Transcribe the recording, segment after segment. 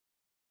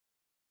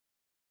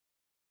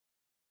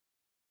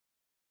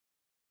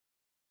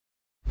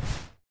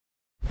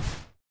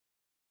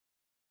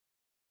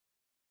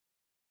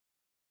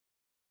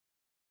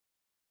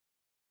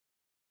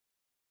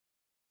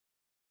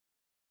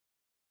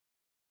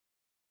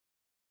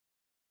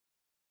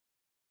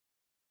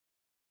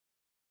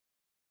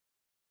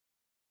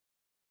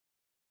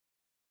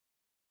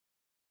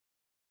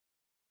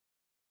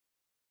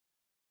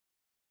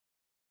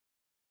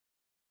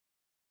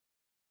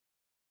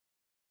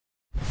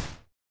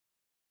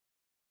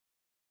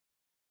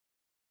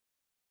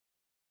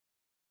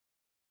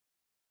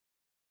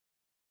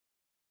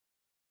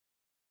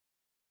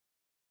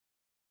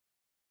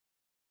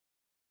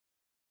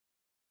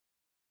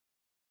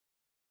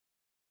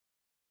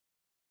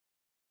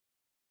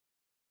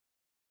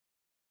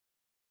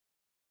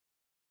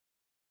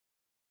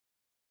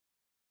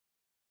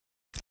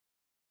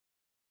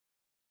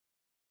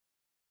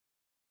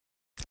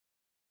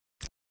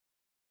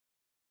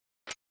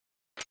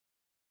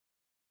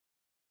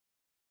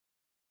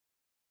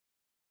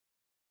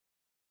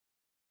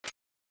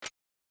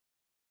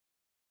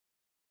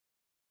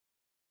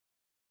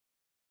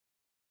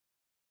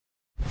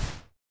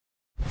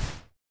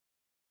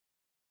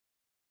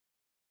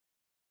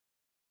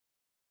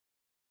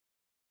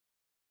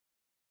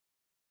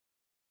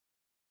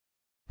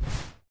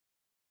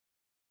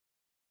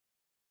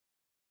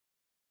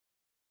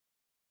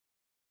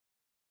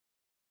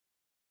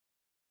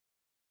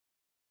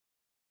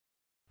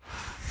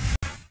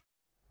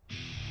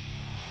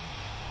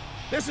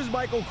This is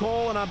Michael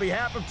Cole, and on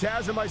behalf of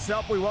Taz and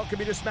myself, we welcome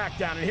you to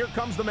Smackdown. And here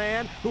comes the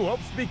man who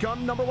hopes to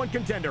become #1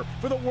 contender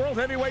for the World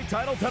Heavyweight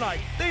title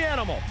tonight, the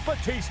Animal,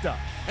 Batista.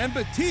 And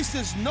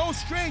Batista's no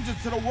stranger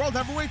to the World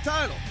Heavyweight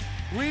title.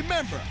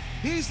 Remember,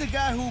 he's the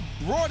guy who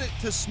brought it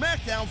to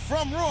SmackDown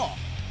from Raw.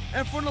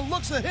 And from the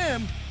looks of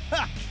him,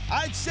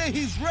 I'd say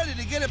he's ready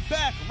to get it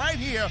back right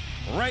here,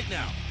 right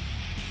now.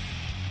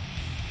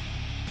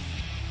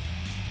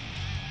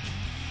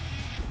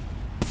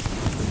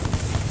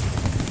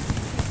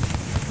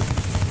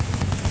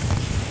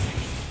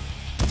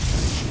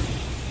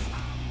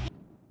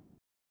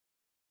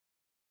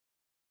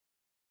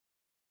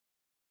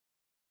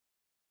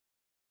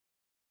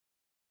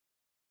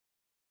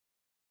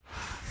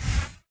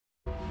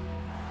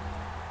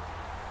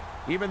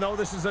 Even though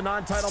this is a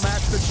non-title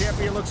match, the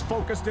champion looks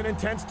focused and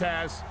intense,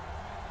 Taz.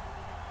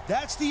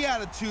 That's the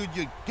attitude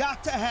you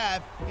got to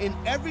have in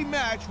every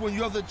match when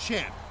you're the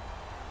champ.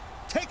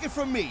 Take it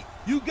from me,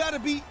 you gotta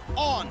be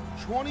on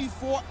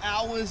 24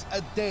 hours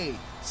a day,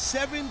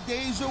 7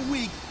 days a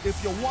week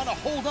if you want to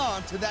hold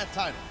on to that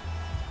title.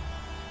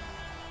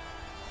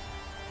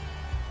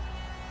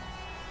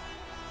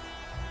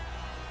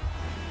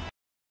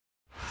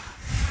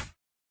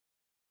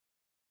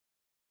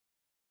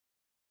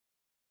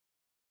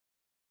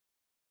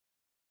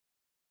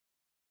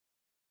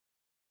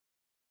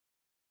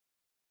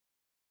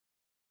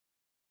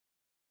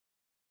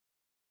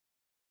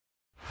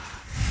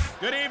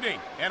 Good evening,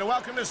 and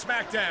welcome to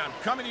Smackdown,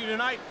 coming to you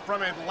tonight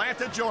from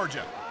Atlanta,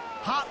 Georgia.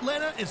 Hot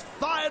Atlanta is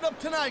fired up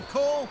tonight,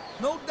 Cole.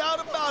 No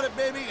doubt about it,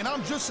 baby, and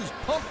I'm just as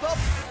pumped up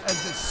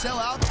as this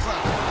sellout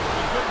crowd.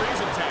 For good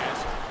reason, Taz.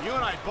 You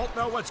and I both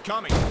know what's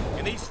coming,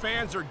 and these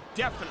fans are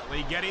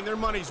definitely getting their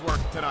money's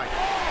worth tonight.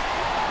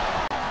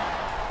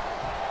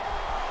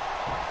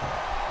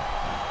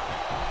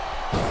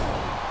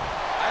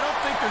 I don't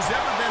think there's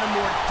ever been a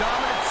more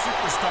dominant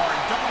superstar in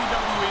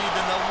WWE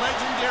than the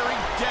legendary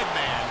Dead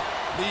Man,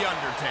 the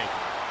Undertaker.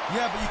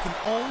 Yeah, but you can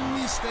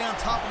only stay on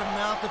top of the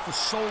mountain for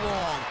so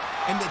long.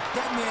 And the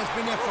Dead Man's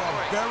been there for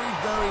a very,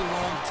 very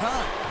long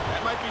time.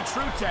 That might be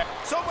true, Ted.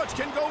 So much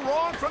can go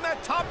wrong from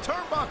that top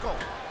turnbuckle.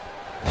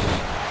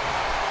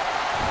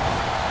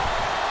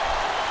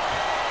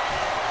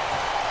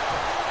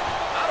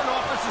 I don't know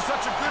if this is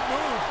such a good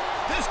move.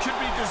 This could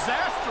be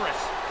disastrous.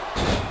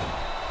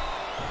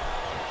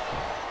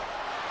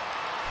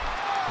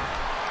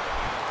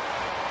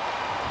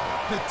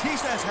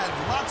 Batista has had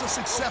lots of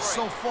success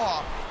so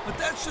far, but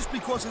that's just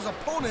because his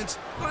opponents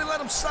really let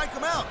him psych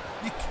him out.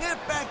 You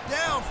can't back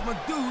down from a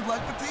dude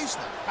like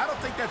Batista. I don't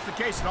think that's the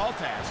case at all,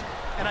 Taz.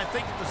 And I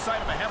think that the sight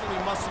of a heavily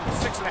muscled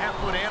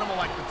 6.5-foot animal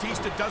like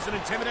Batista doesn't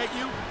intimidate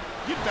you.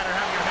 You'd better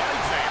have your head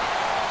examined.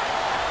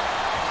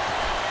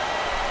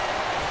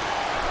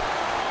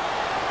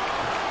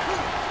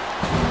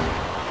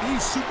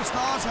 These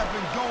superstars have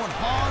been going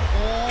hard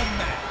all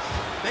match.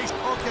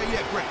 Okay,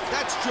 yeah, great.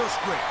 That's just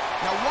great.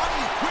 Now, why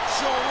don't you quit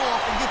showing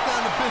off and get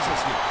down to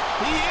business here?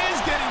 He is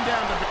getting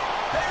down to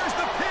business. There's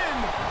the pin.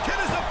 Can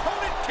his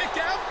opponent kick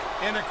out?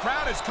 And the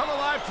crowd has come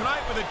alive tonight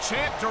with a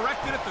chant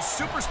directed at the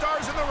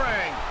superstars in the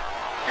ring.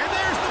 And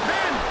there's the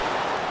pin.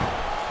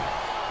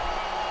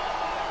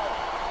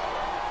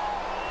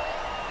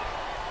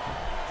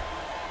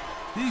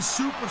 These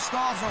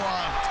superstars are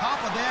on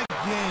top of their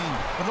game,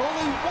 but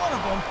only one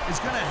of them is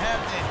going to have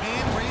their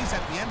hand raised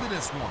at the end of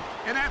this one.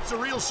 And that's a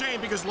real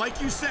shame because,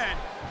 like you said,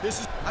 this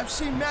is... I've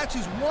seen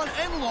matches won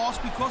and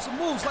lost because of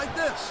moves like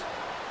this.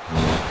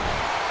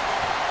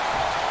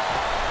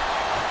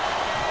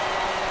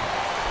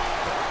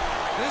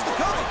 There's the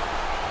cover.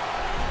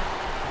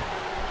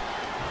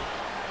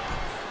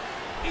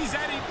 He's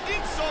adding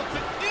insult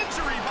to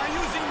injury by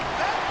using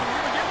that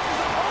move against his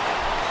opponent.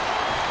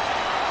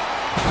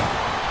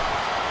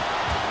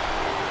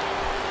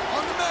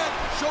 On the mat,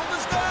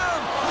 shoulders down.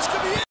 This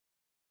could be it.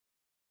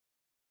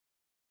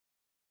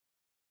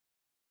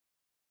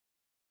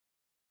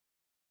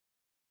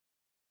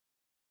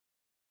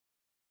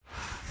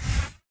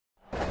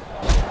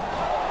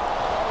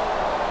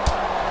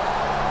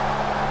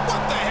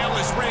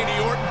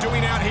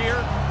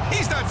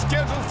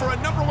 Scheduled for a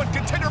 #1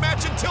 contender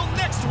match until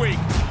next week.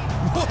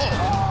 Whoa!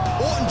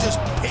 Orton just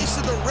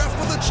pasted the ref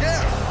with a chair.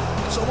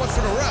 So much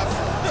for the ref.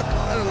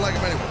 I didn't like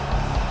him anyway.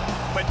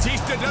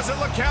 Batista doesn't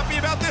look happy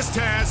about this,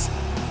 Taz.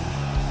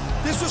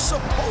 This was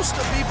supposed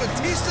to be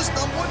Batista's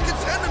 #1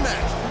 contender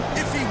match.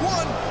 If he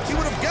won, he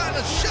would have gotten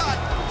a shot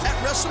at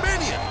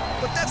Wrestlemania.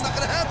 But that's not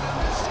going to happen.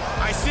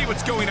 I see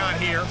what's going on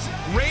here.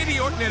 Randy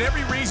Orton had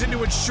every reason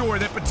to ensure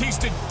that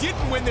Batista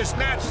didn't win this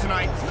match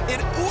tonight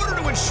in order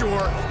to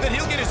ensure that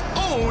he'll get his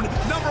own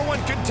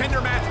 #1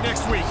 contender match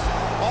next week.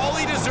 All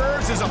he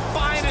deserves is a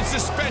fine and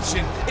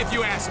suspension, if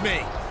you ask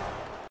me.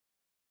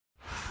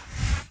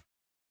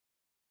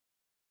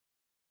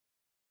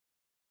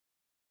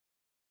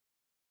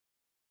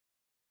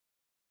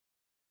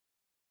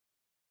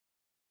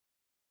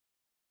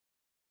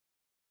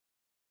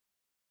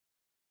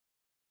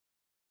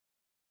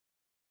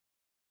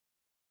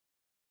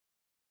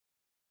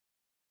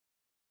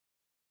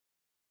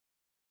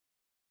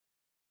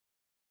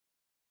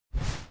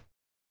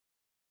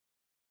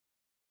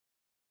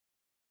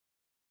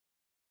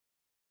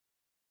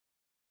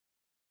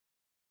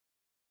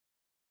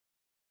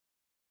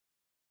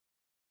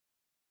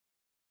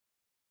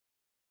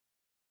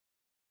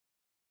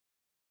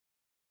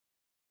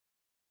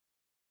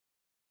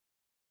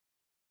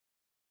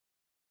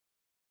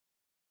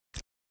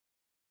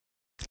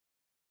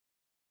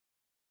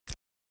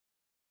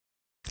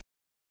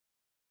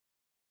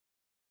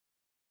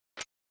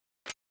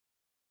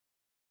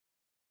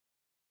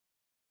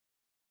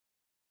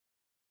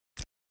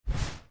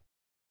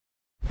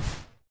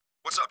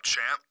 What's up,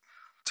 champ?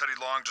 Teddy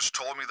Long just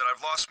told me that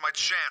I've lost my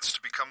chance to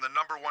become the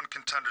 #1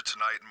 contender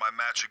tonight in my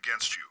match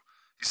against you.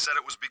 He said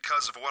it was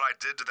because of what I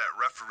did to that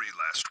referee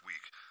last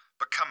week.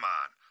 But come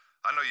on,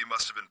 I know you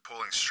must have been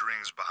pulling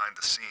strings behind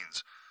the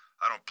scenes.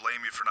 I don't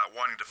blame you for not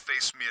wanting to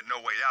face me at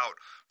No Way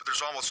Out, but there's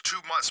almost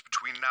 2 months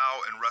between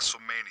now and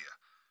Wrestlemania.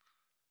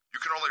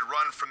 You can only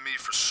run from me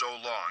for so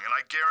long, and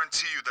I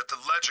guarantee you that the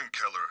Legend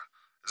Killer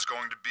is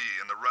going to be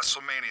in the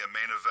Wrestlemania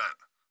main event,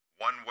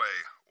 one way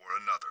or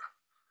another.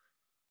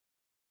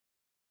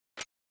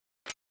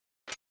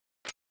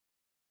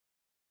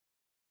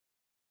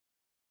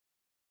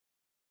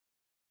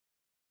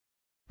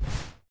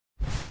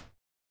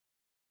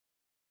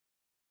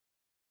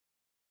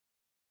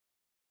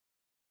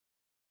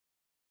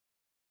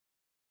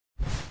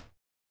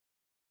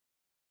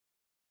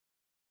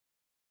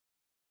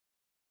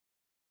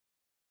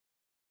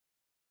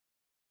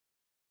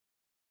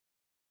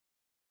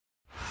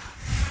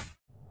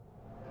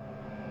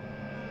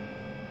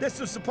 This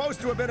was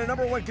supposed to have been a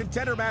 #1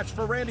 contender match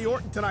for Randy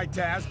Orton tonight,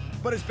 Taz,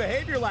 but his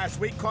behavior last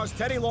week caused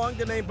Teddy Long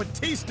to name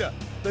Batista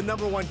the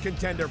 #1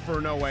 contender for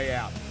No Way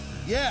Out.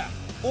 Yeah,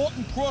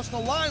 Orton crossed the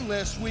line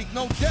last week,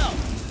 no doubt.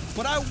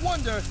 But I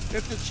wonder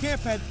if the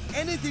champ had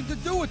anything to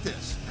do with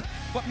this.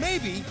 But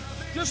maybe,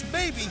 just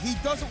maybe, he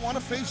doesn't want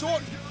to face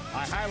Orton.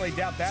 I highly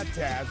doubt that,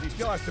 Taz. He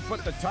still has to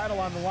put the title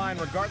on the line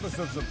regardless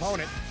of his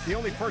opponent. The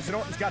only person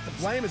Orton's got to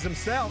blame is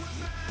himself.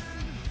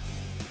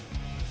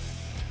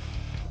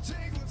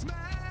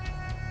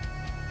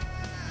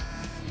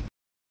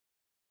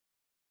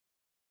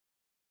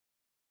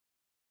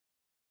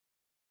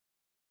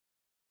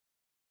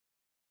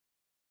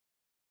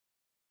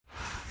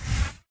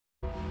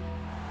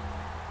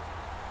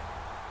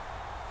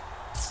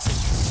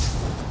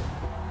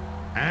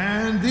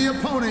 And the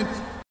opponent.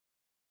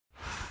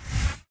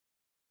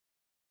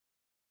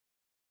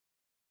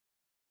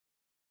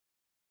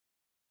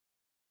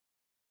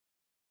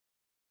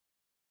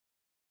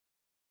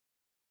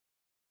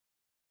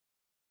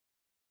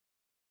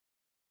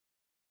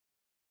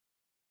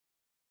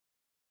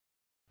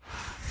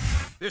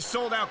 This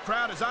sold-out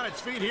crowd is on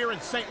its feet here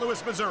in St.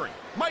 Louis, Missouri.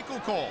 Michael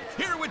Cole,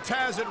 here with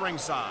Taz at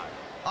ringside.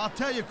 I'll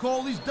tell you,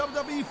 Cole, these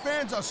WWE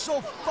fans are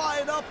so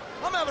fired up,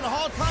 I'm having a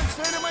hard time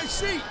staying in my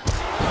seat.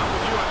 I'm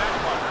with you on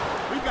that, partner.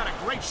 We've got a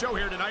great show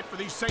here tonight for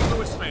these St.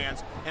 Louis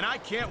fans, and I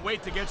can't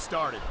wait to get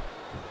started.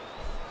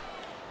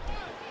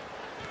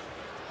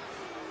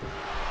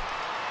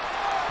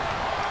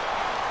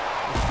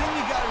 The thing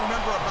you got to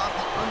remember about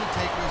The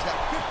Undertaker is that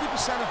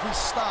 50% of his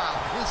style,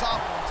 his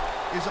offense,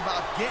 is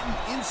about getting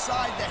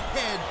inside the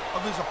head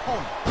of his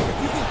opponent. If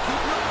you can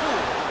keep your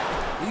cool,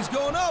 he's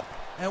going up,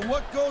 and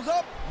what goes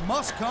up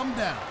must come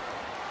down.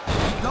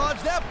 He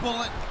dodged that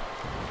bullet.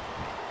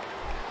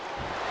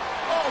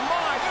 Oh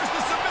my, there's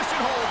the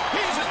submission hold.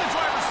 He's in the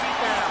driver's seat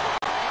now.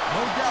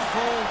 No doubt,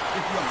 Cole,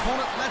 if your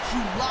opponent lets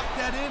you lock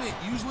that in, it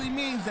usually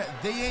means that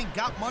they ain't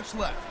got much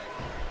left.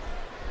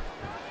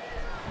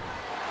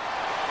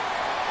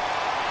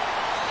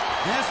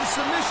 There's the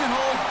submission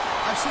hold.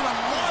 I've seen a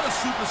lot of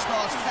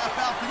superstars tap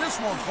out to this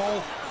one,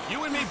 Cole.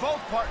 You and me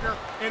both, partner,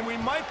 and we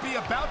might be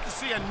about to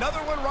see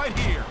another one right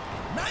here.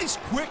 Nice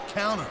quick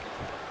counter.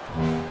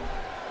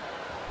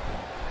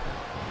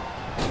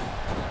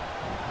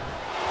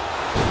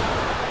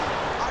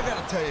 I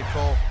gotta tell you,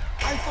 Cole,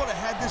 I thought I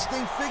had this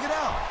thing figured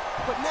out,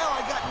 but now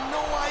I got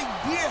no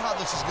idea how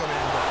this is gonna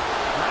end up.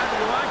 Neither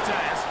do I,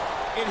 Taz.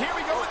 And here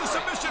we go with the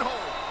submission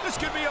hold. This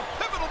could be a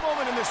pivotal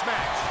moment in this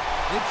match.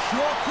 It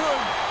sure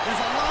could. There's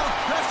a lot of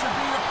pressure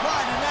being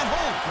applied in that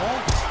hold,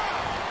 Cole.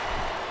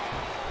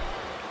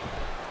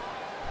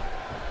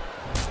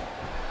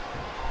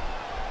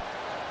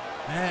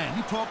 Man,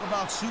 you talk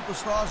about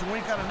superstars who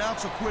ain't got an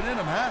ounce of quit in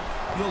them, huh?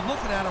 You're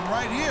looking at them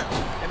right here.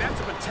 And that's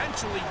a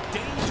potentially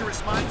dangerous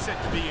mindset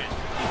to be in.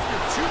 If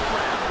you're too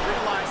proud to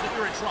realize that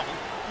you're in trouble,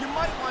 you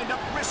might wind up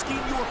risking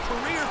your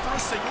career for a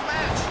single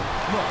match.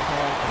 Look,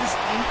 Cole, this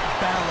ain't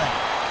ballet.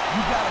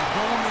 You gotta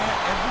go in there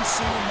every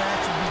single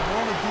match and be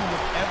willing to do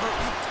whatever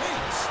it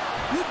takes.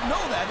 You'd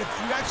know that if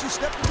you actually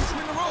stepped in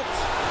between the ropes.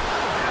 I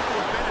don't have to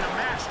have been in a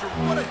match to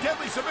what a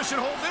deadly submission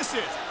hold this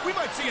is. We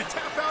might see a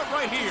tap out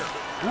right here.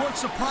 It won't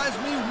surprise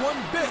me one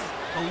bit.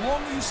 The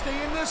longer you stay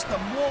in this, the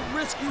more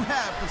risk you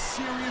have for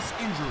serious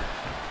injury.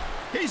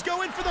 He's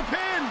going for the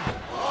pin.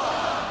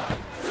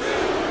 1,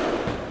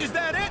 2. Is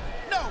that it?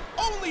 No,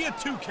 only a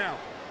 2 count.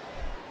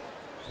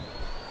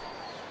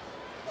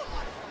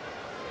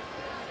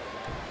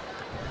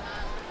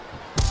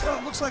 Well,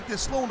 it looks like they're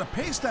slowing the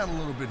pace down a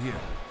little bit here.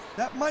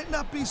 That might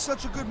not be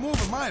such a good move,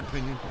 in my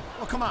opinion.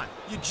 Well, come on.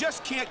 You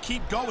just can't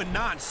keep going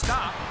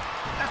non-stop.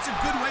 That's a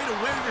good way to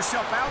wear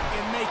yourself out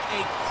and make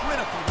a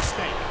critical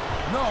mistake.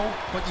 No,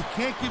 but you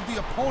can't give the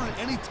opponent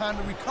any time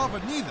to recover,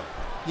 neither.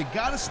 You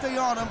gotta stay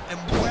on him and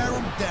wear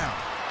him down.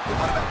 But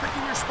what about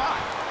picking your spot?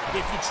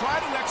 If you try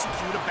to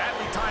execute a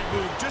badly timed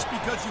move just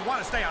because you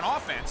want to stay on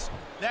offense,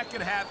 that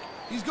could have...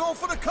 He's going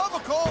for the cover,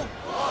 Cole.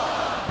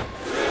 1,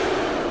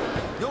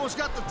 2. You almost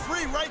got the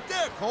 3 right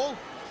there, Cole.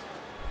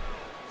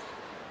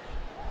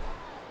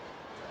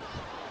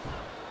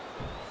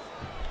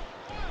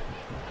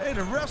 Hey,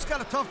 the ref's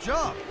got a tough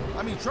job.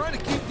 I mean, trying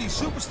to keep these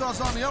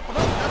superstars on the up and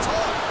up, that's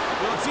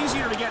hard. Well, it's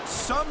easier to get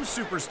some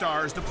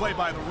superstars to play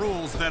by the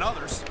rules than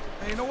others.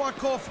 Hey, you know what,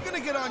 Cole? If you're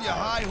gonna get on your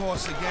high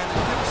horse again and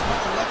give us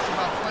another lecture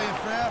about playing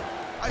fair,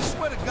 I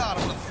swear to God,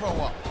 I'm gonna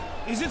throw up.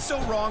 Is it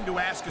so wrong to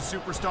ask a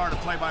superstar to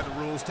play by the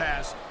rules,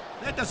 Taz?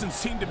 That doesn't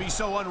seem to be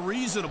so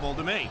unreasonable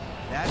to me.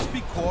 That's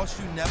because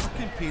you never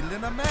competed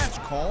in a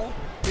match, Cole.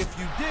 If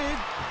you did,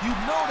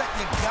 you'd know that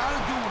you gotta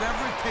do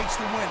whatever it takes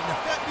to win. And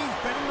if that means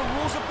bending the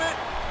rules a bit,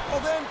 well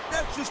then,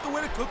 that's just the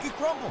way the cookie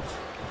crumbles.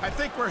 I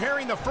think we're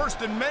hearing the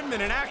First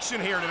Amendment in action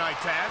here tonight,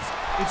 Taz.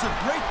 It's a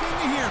great thing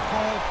to hear,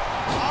 Cole.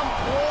 I'm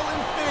all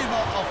in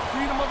favor of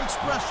freedom of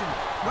expression,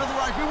 whether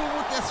I agree with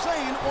what they're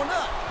saying or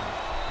not.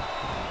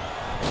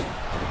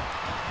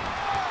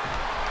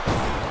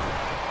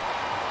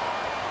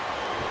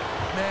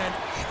 Man,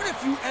 even if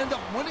you end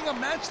up winning a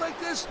match like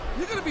this,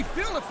 you're gonna be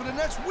feeling it for the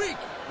next week.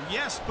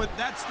 Yes, but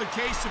that's the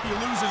case if you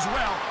lose as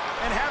well,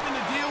 and having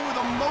to deal with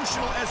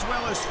emotional as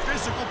well as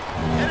physical.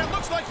 And it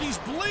looks like he's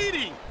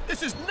bleeding.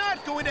 This is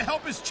not going to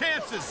help his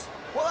chances.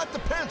 Well, that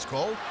depends,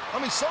 Cole. I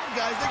mean, some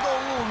guys, they go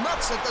a little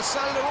nuts at the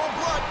sight of their own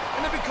blood,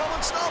 and they become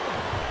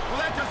unstoppable. Well,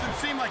 that doesn't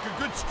seem like a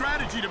good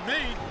strategy to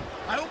me.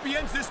 I hope he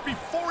ends this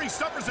before he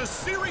suffers a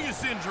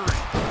serious injury.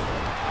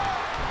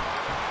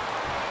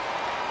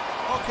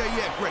 Okay,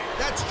 yeah, great.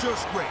 That's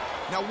just great.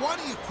 Now, why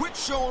don't you quit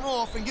showing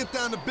off and get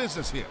down to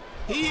business here?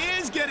 He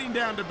is getting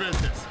down to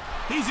business.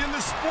 He's in the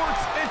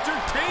sports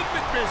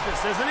entertainment business,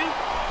 isn't he?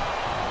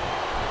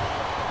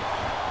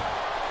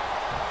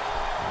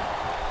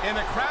 And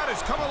the crowd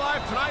has come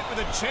alive tonight with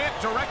a chant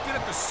directed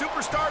at the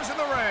superstars in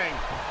the ring.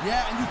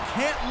 Yeah, and you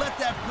can't let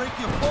that break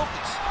your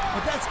focus.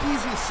 But that's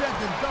easier said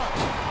than done.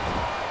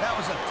 That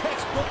was a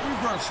textbook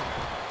reversal.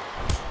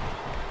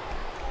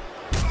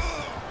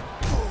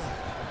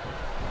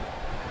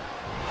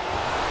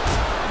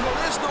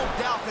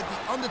 That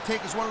the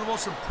Undertaker is one of the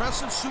most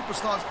impressive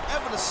superstars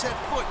ever to set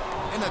foot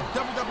in a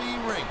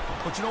WWE ring.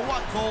 But you know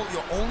what, Cole?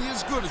 You're only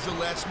as good as your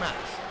last match.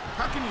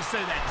 How can you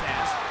say that,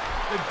 Taz?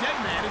 The dead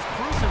man has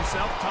proven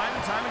himself time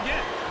and time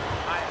again.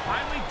 I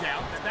highly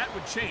doubt that that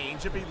would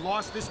change if he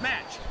lost this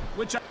match,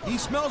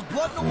 He smells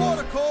blood in the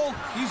water, Cole.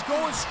 He's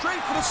going straight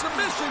for the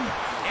submission.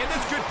 And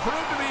this could prove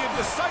to be a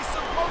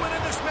decisive moment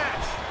in this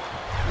match.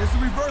 There's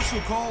the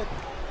reversal, Cole.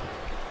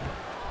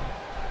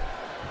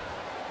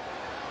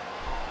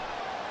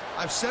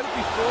 I've said it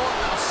before,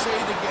 and I'll say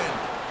it again.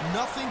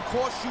 Nothing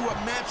costs you a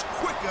match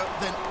quicker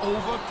than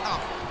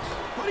overconfidence.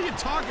 What are you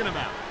talking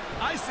about?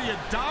 I see a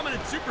dominant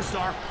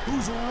superstar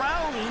who's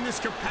rallying this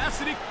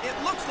capacity. It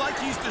looks like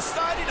he's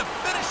decided to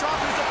finish off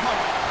his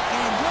opponent.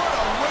 And what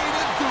a way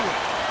to do it.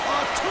 A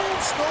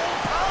tombstone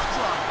power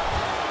driver.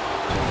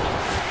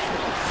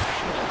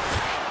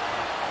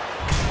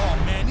 Oh,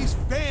 man, these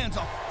fans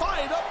are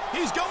fired up.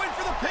 He's going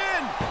for the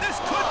pin.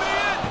 This could be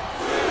it.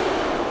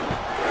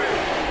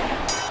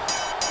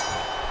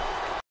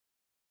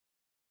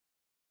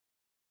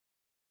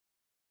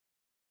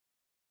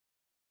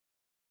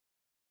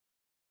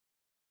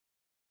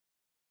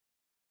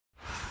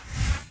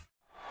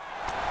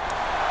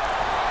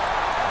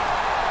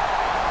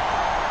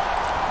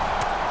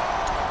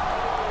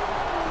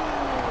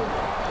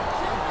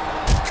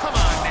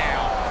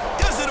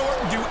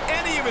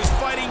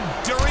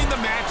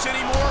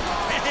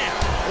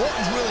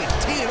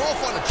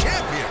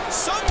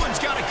 Someone's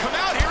got to come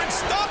out here and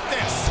stop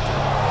this!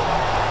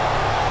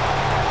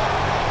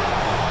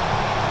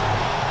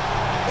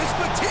 It's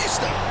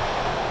Batista!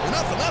 And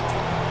not for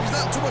nothing, he's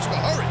not in too much of a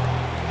hurry.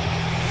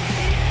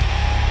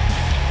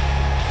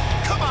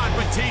 Come on,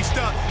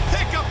 Batista!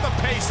 Pick up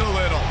the pace a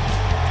little!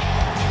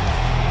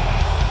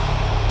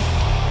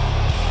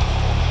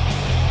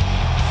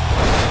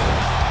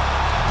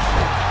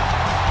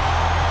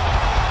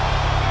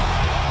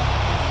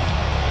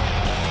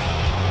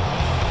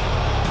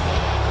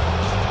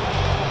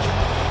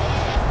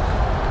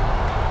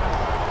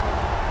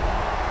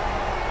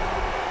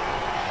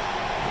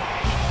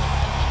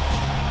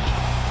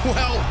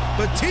 Well,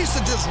 Batista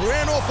just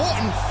ran off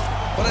Orton,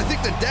 but I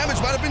think the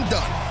damage might have been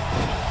done.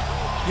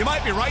 You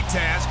might be right,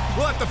 Taz.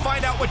 We'll have to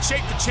find out what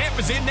shape the champ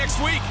is in next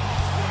week.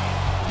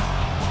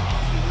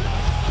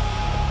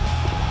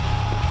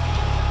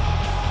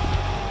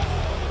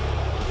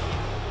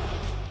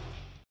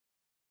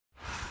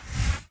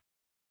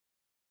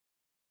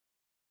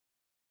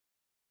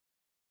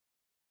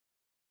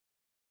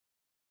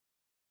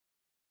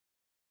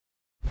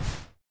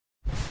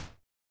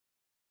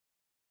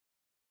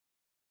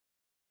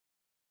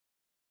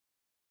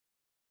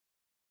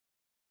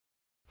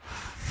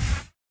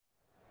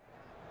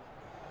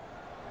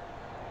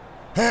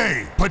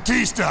 Hey,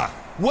 Batista!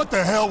 What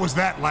the hell was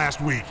that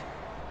last week?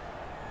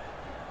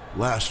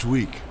 Last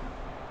week?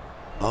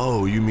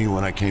 Oh, you mean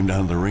when I came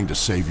down to the ring to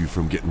save you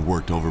from getting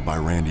worked over by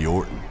Randy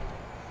Orton?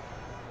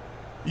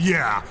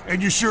 Yeah,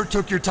 and you sure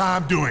took your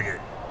time doing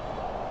it.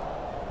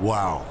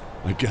 Wow,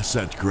 I guess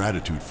that's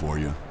gratitude for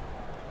you.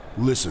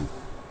 Listen,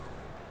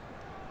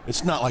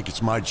 it's not like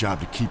it's my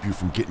job to keep you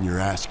from getting your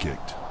ass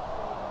kicked.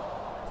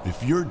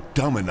 If you're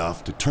dumb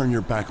enough to turn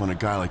your back on a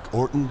guy like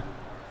Orton,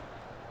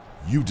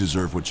 You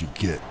deserve what you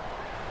get.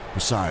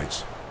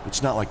 Besides,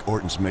 it's not like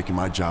Orton's making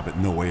my job at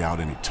No Way Out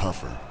any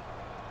tougher.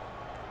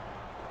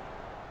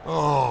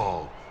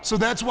 Oh, so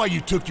that's why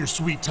you took your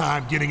sweet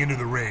time getting into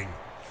the ring.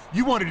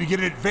 You wanted to get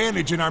an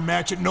advantage in our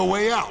match at No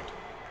Way Out.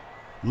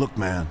 Look,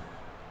 man,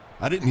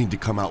 I didn't need to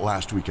come out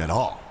last week at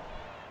all.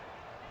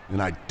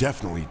 And I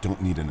definitely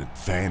don't need an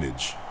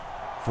advantage.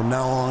 From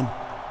now on,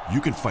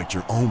 you can fight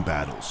your own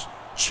battles,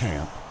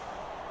 champ.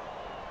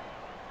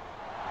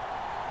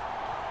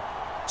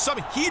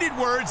 Some heated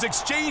words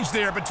exchanged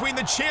there between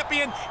the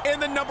champion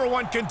and the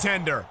 #1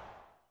 contender.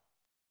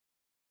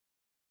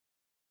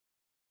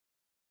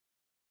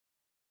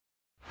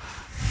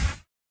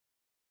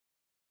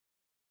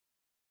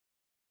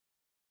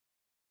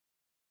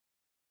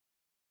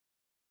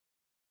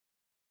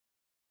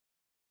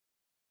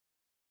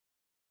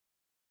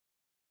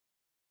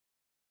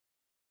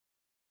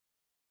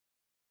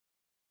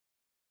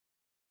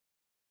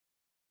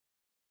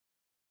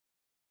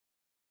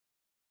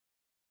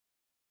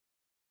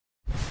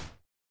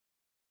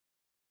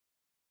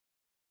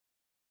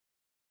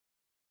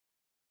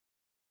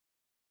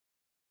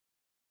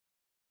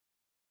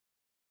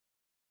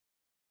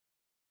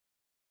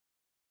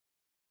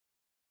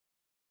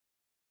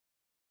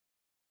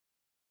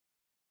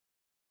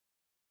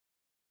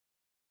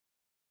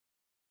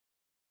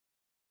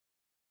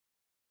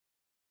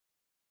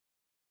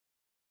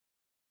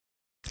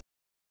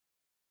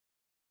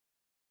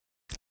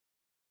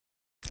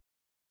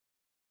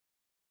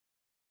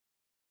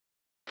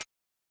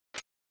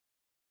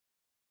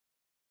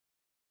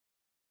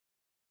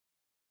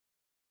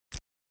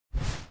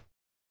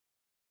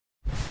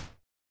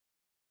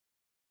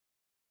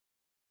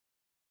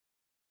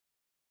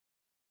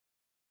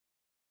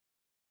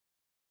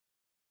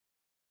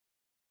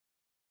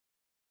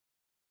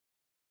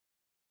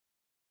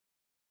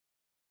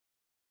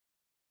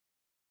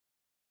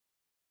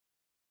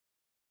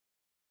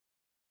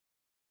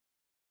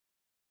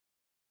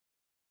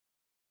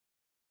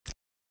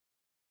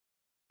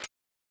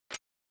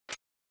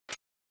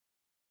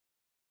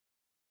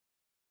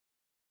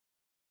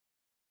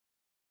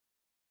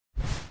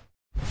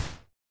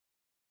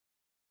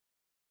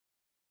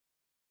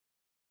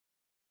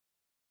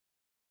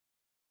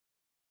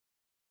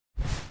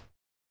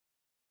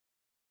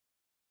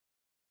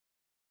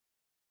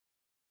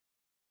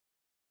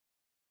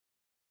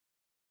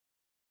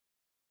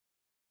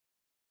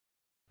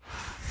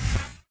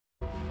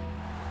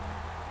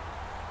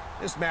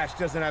 This match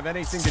doesn't have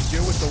anything to do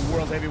with the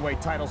World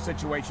Heavyweight title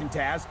situation,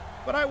 Taz,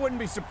 but I wouldn't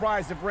be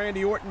surprised if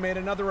Randy Orton made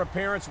another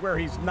appearance where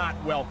he's not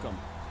welcome.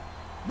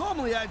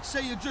 Normally, I'd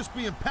say you're just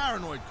being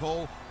paranoid,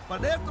 Cole,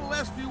 but after the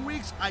last few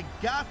weeks, I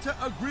got to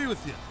agree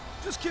with you.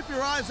 Just keep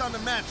your eyes on the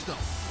match, though.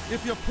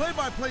 If your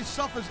play-by-play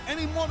suffers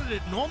any more than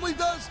it normally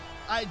does,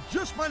 I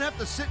just might have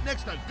to sit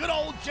next to good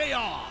old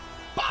JR.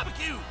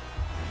 Barbecue!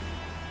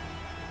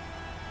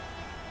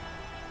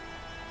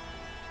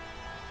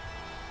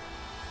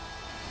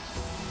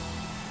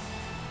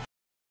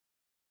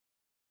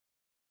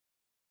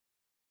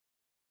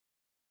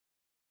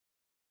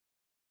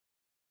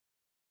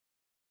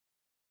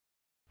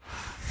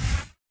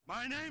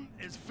 My name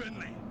is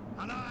Finley,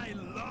 and I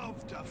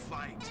love to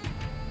fight.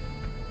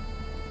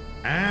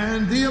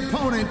 And the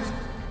opponent,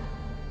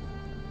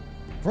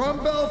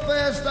 from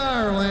Belfast,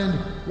 Ireland,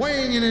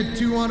 weighing in at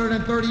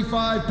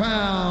 235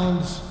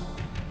 pounds,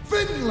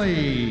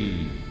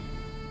 Finley.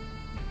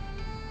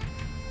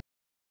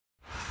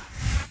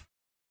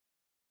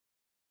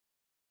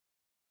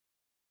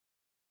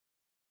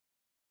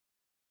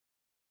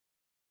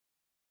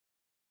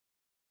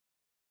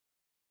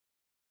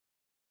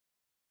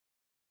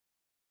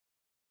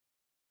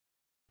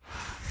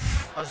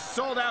 A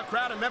sold-out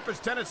crowd in Memphis,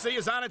 Tennessee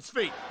is on its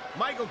feet.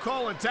 Michael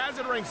Cole and Taz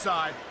at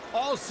ringside,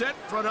 all set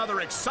for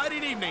another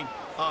exciting evening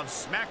of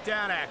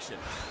Smackdown action.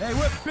 Hey,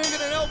 we're bigger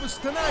than Elvis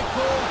tonight,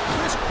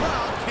 Cole. This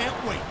crowd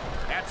can't wait.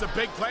 That's a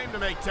big claim to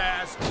make,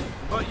 Taz,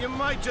 but you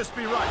might just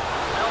be right.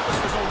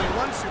 Elvis is only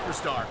one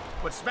superstar,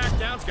 but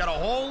Smackdown's got a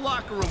whole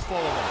locker room full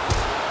of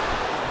them.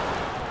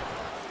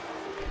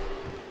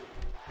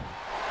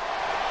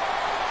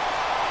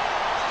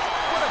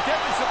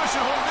 Deadly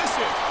submission hold this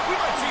is. We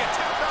might see a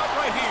tap out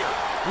right here.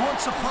 It won't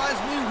surprise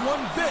me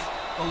one bit.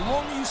 The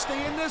longer you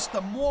stay in this,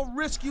 the more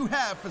risk you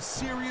have for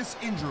serious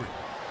injury.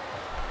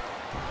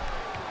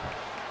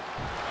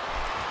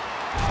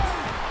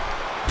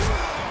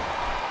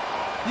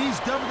 These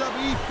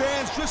WWE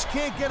fans just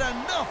can't get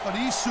enough of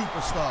these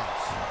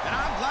superstars. And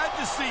I'm glad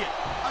to see it.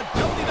 A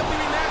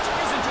WWE match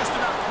isn't just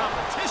about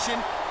competition,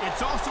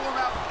 it's also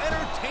about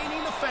entertaining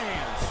the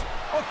fans.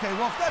 Okay,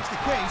 well, if that's the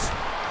case,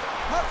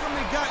 how come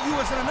they got you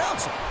as an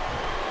announcer?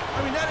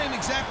 I mean, that ain't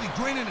exactly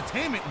great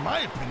entertainment, in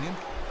my opinion.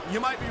 You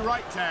might be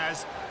right,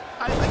 Taz.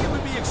 I think it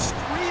would be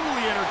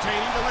extremely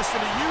entertaining to listen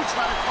to you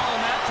try to call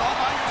a match all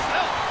by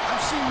yourself.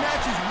 I've seen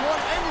matches won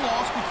and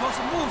lost because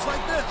of moves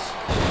like this.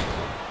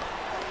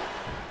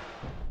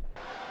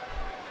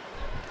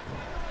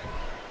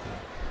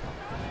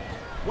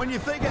 When you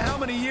think of how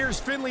many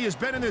years Finley has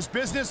been in this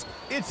business,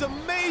 it's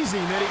amazing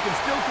that he can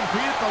still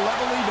compete at the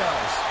level he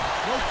does.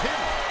 No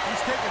kidding.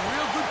 He's taking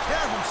real good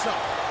care of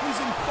himself. He's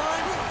in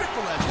fine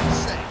fickle, as they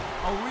say.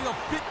 A real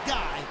fit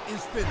guy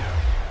is Finley.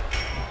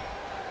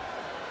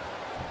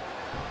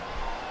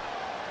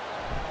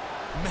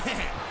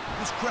 Man,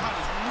 this crowd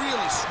is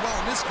really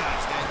swelling this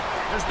guy's day.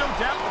 There's no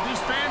doubt that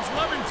these fans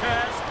love him,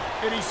 Taz,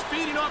 and he's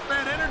feeding off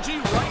that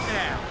energy right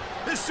now.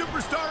 This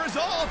superstar is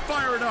all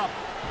fired up,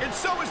 and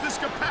so is this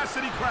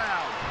capacity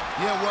crowd.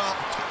 Yeah, well,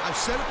 I've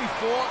said it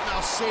before, and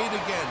I'll say it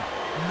again.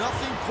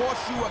 Nothing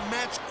costs you a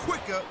match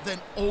quicker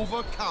than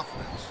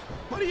overconfidence.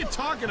 What are you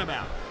talking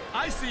about?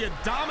 I see a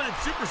dominant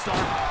superstar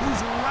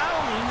who's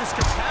rallying this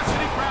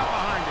capacity crowd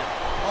behind him.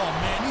 Oh,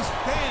 man, these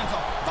fans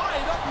are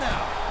fired up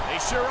now. They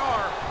sure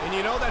are, and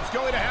you know that's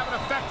going to have an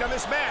effect on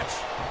this match.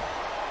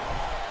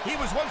 He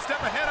was one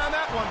step ahead on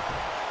that one.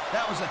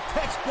 That was a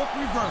textbook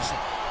reversal.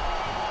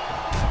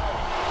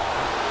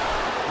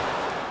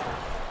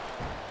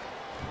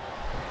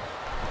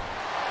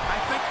 I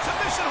think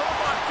submission hold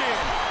locked in.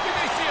 You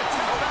may see a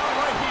tap out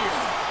right here.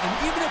 And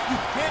even if you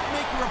can't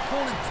make your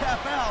opponent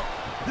tap out,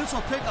 this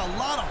will take a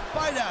lot of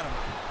fight out of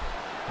him.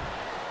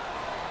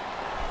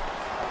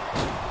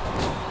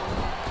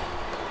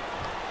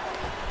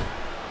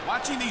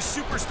 Watching these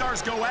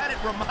superstars go at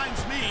it reminds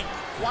me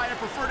why I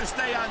prefer to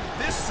stay on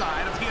this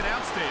side of the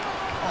announce table.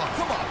 Oh,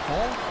 come on,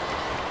 Cole.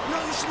 You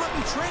should let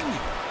me train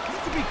you. You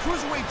could be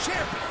Cruiserweight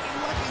champion in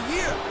like a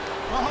year.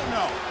 Oh,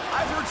 no.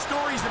 I've heard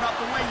stories about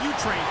the way you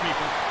train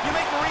people. You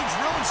make Marine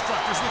drill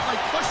instructors look like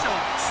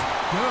pushovers.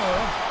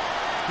 Duh.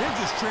 They're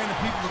just training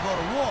people to go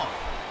to war.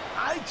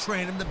 I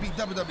train them to be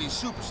WWE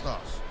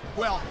superstars.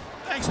 Well,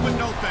 thanks but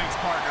no thanks,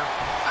 partner.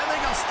 I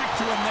think I'll stick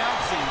to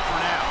announcing for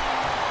now.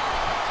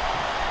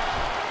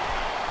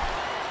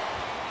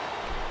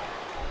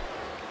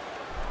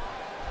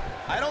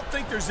 I don't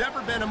think there's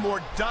ever been a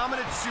more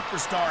dominant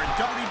superstar in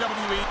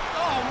WWE.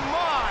 Oh,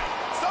 my!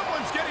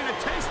 Someone's getting a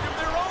taste of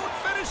their own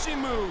finishing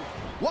move.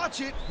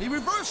 Watch it. He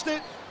reversed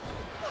it.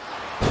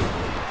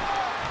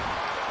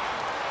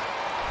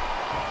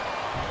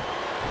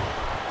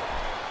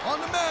 On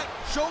the mat.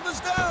 Shoulders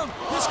down.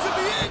 This could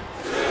be it.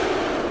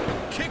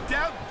 Kicked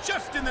out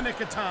just in the nick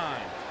of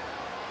time.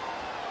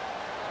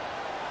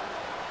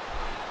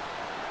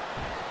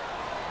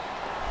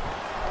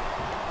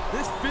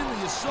 This Finley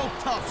is so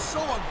tough,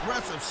 so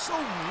aggressive, so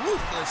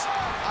ruthless.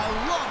 I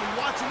love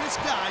watching this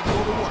guy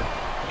go to work.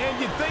 And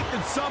you'd think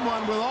that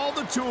someone with all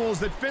the tools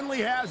that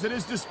Finley has at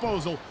his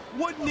disposal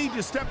wouldn't need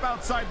to step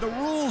outside the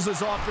rules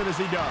as often as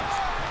he does.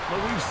 But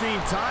we've seen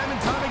time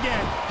and time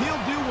again, he'll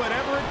do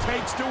whatever it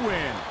takes to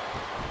win.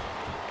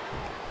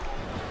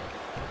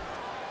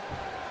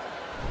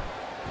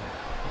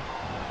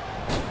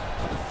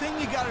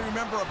 You got to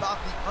remember about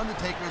the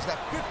Undertaker is that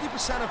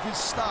 50% of his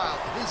style,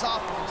 his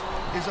offense,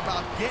 is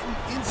about getting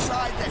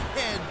inside the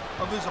head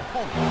of his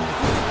opponent. If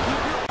you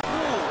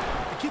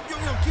can keep your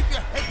cool, and keep your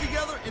head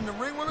together in the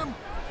ring with him,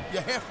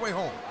 you're halfway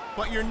home.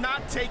 But you're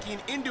not taking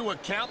into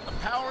account the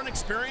power and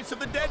experience of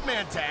the dead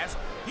man, Taz.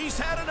 He's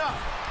had enough.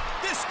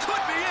 This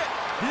could be it.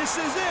 This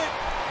is it.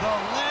 The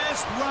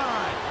last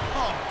ride.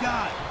 Oh,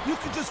 God. You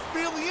can just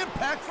feel the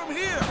impact from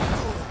here.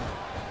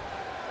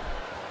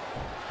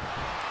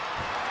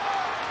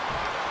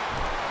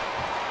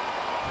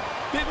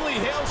 Finley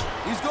hails.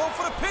 He's going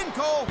for the pin,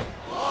 Cole.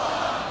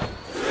 1,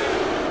 2, 3.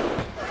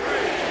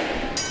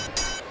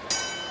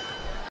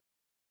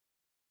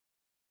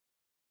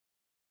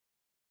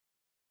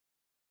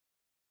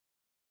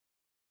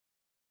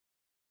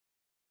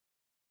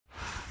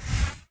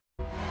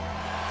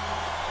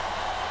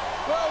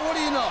 Well, what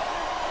do you know?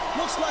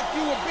 Looks like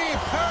you were being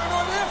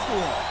paranoid after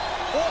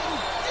all.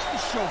 Orton didn't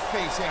show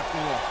face after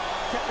all.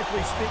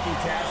 Technically speaking,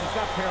 Taz, it's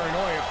not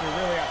paranoia if they're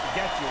really out to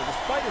get you.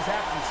 Despite his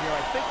absence here,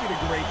 I think you'd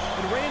agree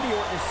that Randy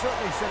Orton has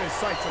certainly set his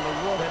sights on the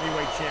World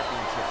Heavyweight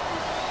Championship.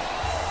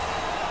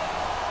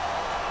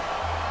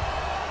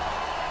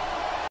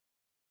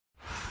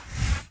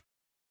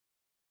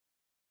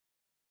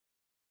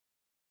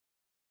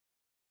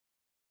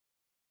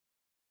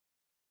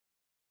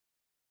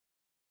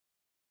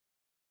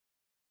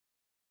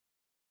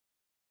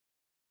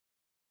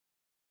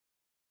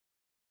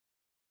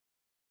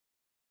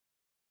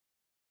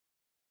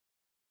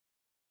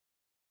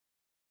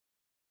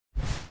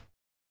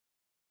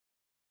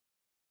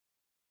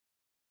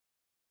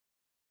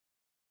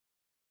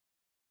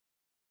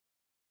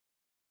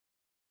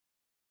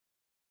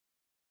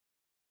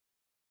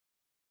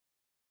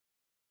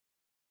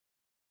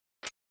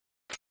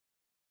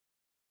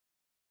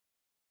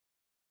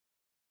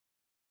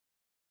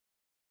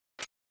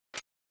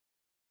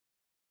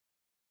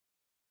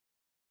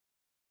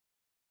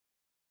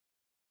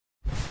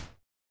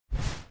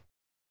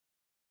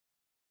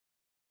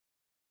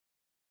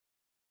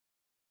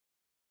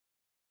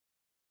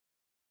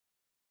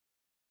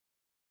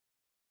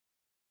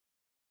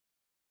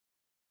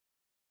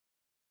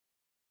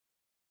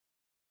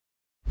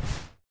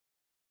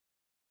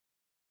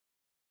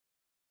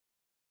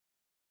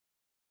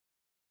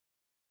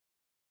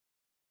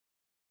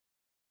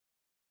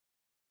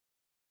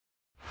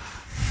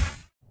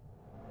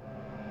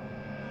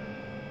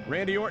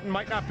 Randy Orton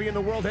might not be in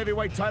the World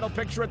Heavyweight title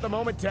picture at the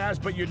moment, Taz,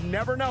 but you'd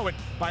never know it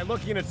by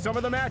looking at some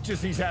of the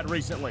matches he's had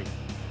recently.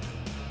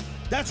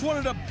 That's one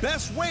of the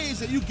best ways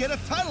that you get a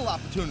title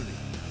opportunity.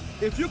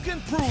 If you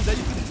can prove that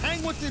you can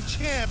hang with the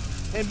champ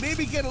and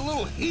maybe get a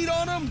little heat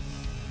on him,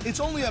 it's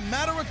only a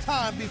matter of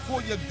time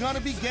before you're gonna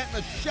be getting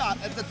a shot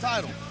at the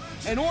title.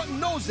 And Orton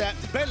knows that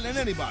better than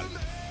anybody.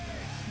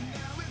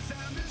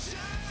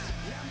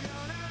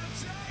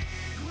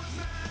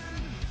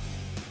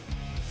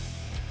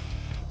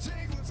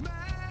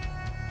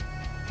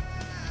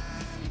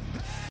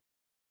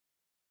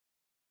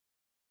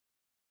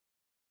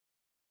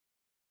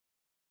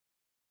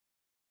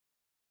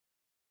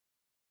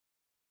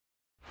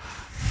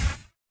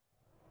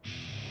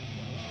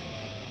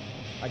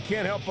 I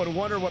can't help but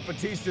wonder what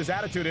Batista's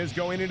attitude is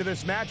going into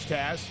this match,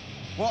 Taz.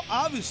 Well,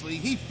 obviously,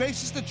 he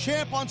faces the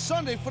champ on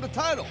Sunday for the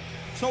title,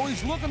 so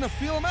he's looking to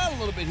feel him out a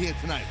little bit here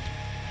tonight.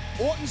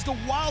 Orton's the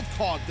wild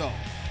card, though.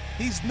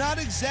 He's not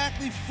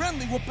exactly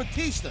friendly with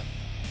Batista,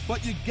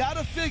 but you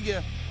gotta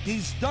figure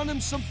he's done him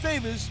some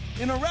favors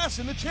in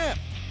harassing the champ.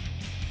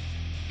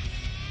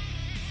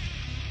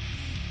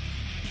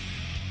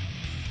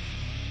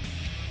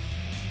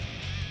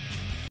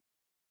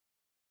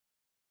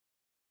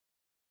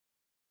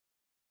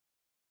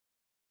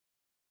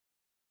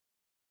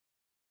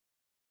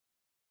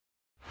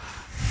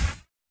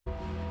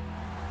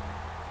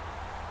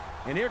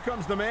 And here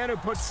comes the man who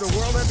puts the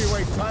World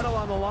Heavyweight title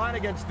on the line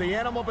against the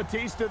Animal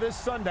Batista this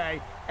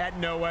Sunday at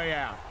No Way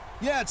Out.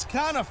 Yeah, it's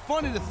kind of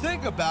funny to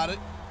think about it,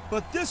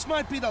 but this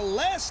might be the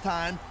last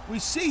time we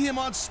see him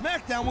on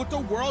Smackdown with the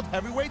World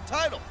Heavyweight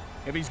title.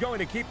 If he's going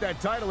to keep that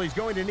title, he's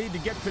going to need to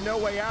get to No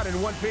Way Out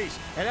in one piece.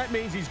 And that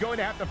means he's going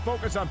to have to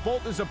focus on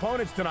both his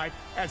opponents tonight,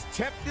 as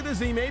tempted as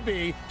he may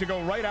be to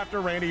go right after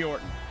Randy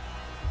Orton.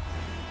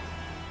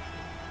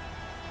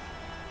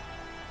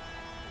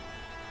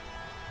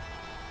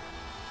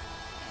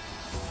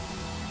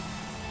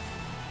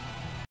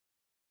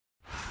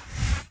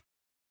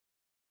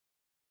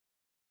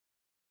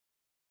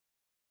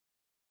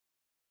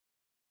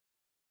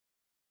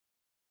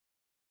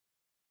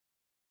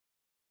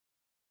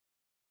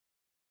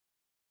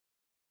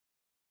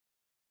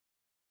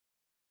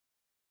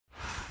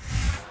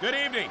 Good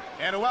evening,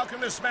 and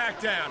welcome to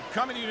Smackdown,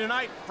 coming to you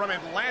tonight from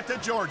Atlanta,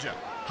 Georgia.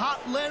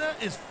 Hot Atlanta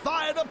is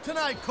fired up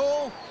tonight,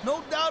 Cole.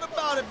 No doubt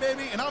about it,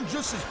 baby, and I'm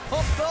just as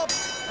pumped up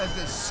as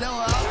this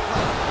sellout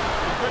crowd.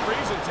 With good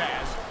reason,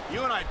 Taz.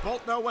 You and I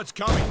both know what's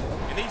coming,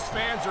 and these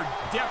fans are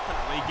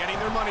definitely getting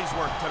their money's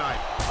worth tonight.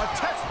 A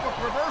textbook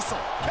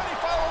reversal. Can he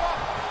follow up?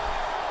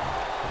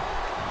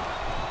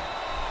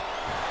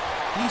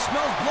 He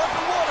smells blood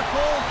and water,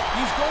 Cole.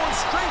 He's going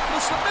straight for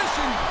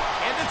submission.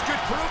 And this could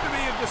prove to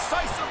be a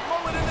decisive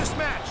moment in this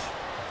match.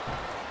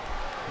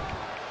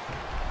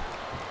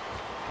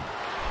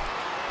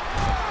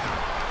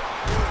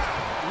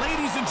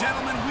 Ladies and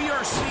gentlemen, we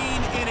are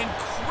seeing an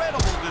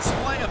incredible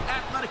display of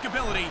athletic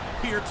ability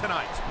here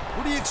tonight.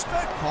 What do you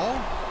expect, Cole?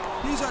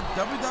 These are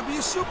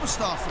WWE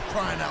superstars, for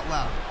crying out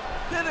loud.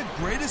 They're the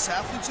greatest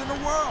athletes in the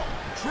world.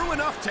 True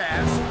enough,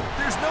 Taz.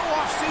 There's no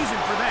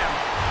off-season for them.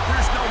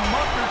 There's no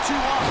month or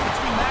two off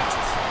between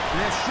matches.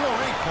 There sure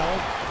ain't, Cole.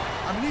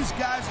 I mean, these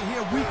guys are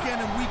here week in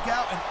and week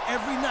out, and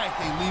every night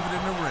they leave it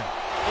in the ring.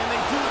 And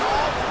they do it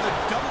all for the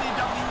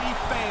WWE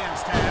fans,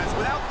 Taz.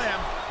 Without them,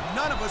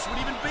 none of us would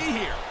even be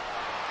here.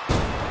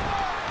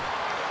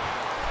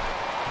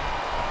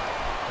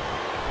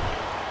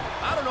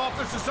 I don't know if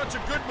this is such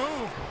a good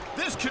move.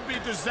 This could be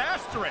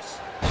disastrous.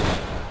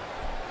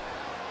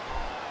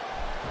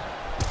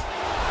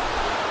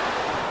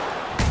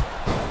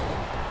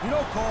 You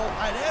know, Cole,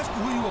 I'd ask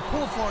you who you were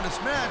pulling for in this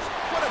match.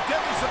 What a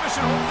deadly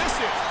submission hold this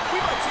is. We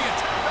might see a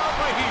tap out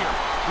right here.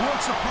 It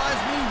won't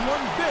surprise me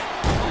one bit.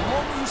 The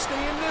longer you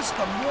stay in this,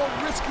 the more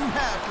risk you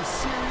have for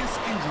serious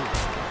injury.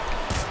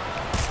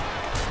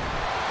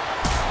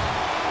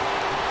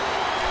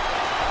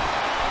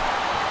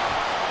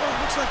 Well, it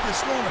looks like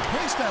they're slowing the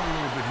pace down a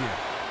little bit here.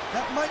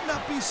 That might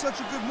not be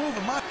such a good move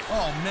in my...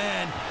 Oh,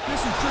 man,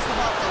 this is just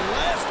about the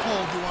last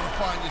hold you want to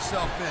find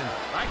yourself in.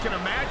 I can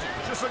imagine.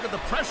 Just look at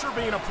the pressure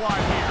being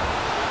applied here.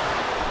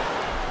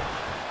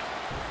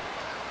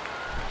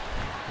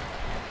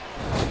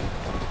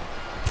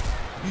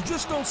 You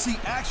just don't see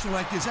action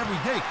like this every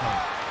day,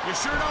 Cole. You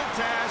sure don't,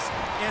 Taz.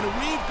 And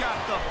we've got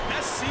the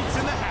best seats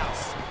in the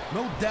house.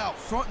 No doubt,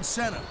 front and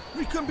center.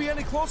 We couldn't be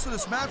any closer to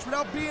this match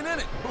without being in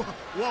it.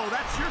 Whoa,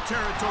 that's your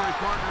territory,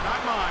 partner, not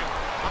mine.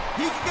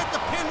 He can get the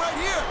pin right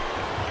here.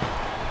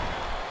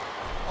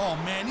 Oh,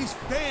 man, these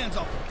fans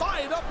are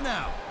fired up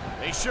now.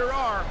 They sure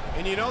are,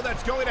 and you know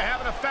that's going to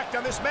have an effect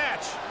on this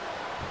match.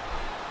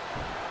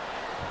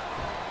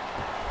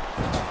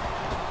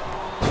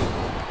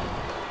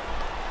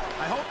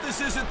 I hope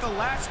this isn't the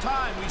last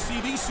time we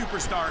see these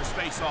superstars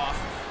face off.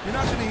 You're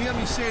not going to hear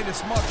me say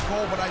this much,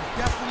 Cole, but I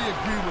definitely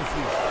agree with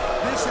you.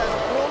 This has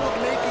all the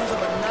makings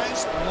of a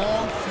nice,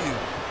 long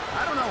feud.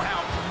 I don't know how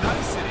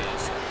nice it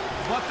is,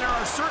 but there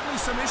are certainly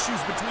some issues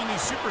between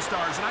these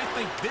superstars, and I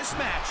think this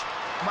match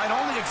might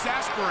only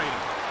exasperate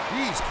them.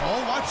 Jeez,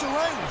 Cole, watch your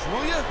language,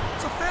 will you?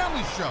 It's a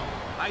family show.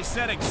 I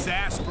said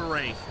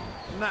exasperate.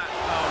 Not,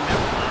 oh,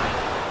 never mind.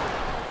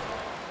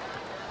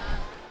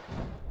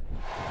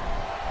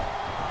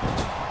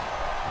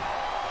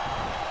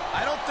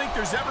 I don't think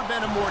there's ever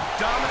been a more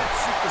dominant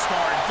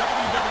superstar in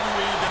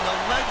WWE than the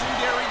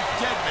legendary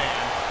dead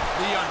man,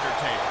 The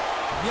Undertaker.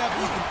 Yeah, but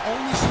he can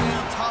only stay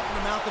on top of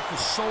the mountain for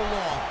so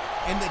long.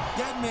 And the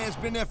dead man's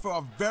been there for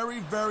a very,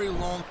 very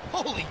long...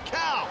 Holy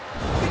cow!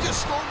 He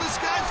just stole this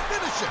guy's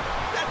finisher.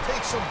 That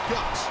takes some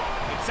guts.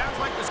 It sounds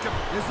like this could...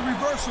 There's the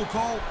reversal,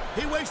 Cole.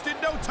 He wasted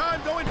no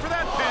time going for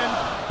that pin.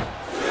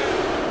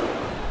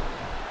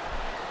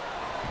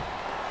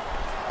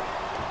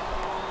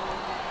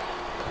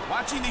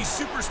 Watching these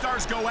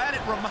superstars go at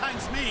it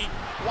reminds me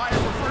why I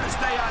prefer to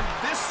stay on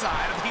this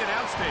side of the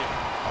announce table.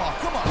 Oh,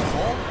 come on,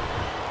 Cole.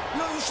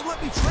 You know, you should let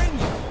me train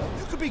you.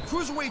 You could be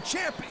Cruiserweight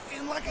champ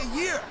in like a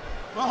year.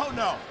 Oh,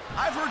 no.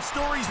 I've heard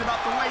stories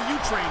about the way you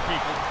train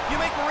people. You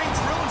make Marine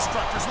drill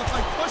instructors look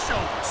like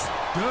pushovers.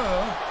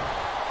 Duh.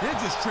 They're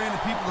just training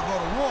people to go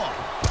to war.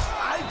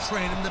 I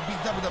train them to be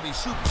WWE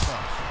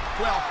superstars.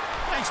 Well,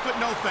 thanks, but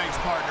no thanks,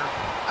 partner.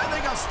 I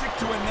think I'll stick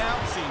to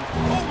announcing.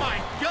 Oh,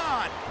 my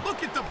God!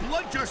 Look at the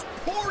blood just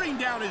pouring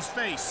down his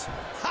face.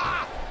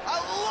 Ha! I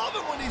love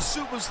it when these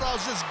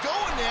superstars just go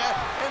in there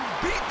and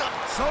beat them.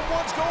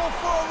 Someone's going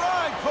for a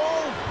ride,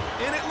 Cole.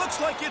 And it looks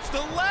like it's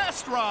the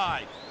last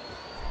ride.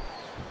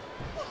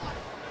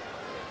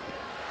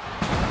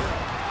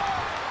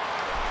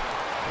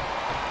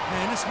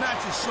 Man, this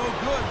match is so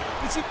good.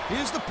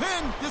 Here's the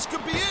pin. This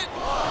could be it.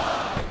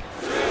 1,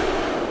 2, 3.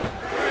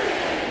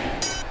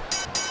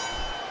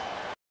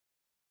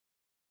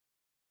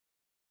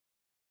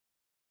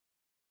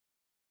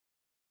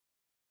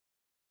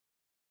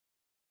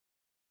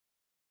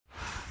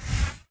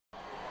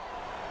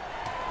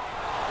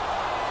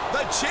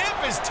 The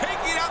champ is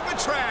taking out the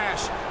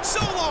trash. So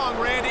long,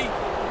 Randy.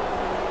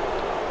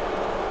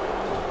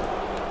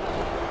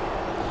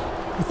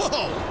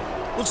 Whoa.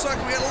 Looks like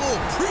we had a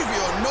little preview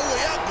of No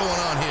Way Out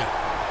going on here.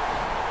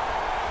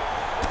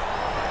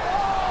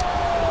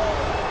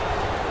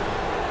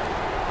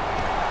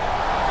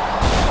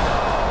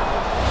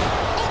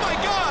 Oh my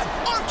God!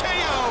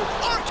 RKO!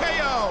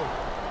 RKO!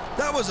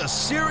 That was a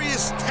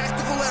serious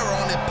tactical error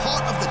on the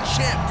part of the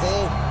champ,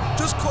 Cole.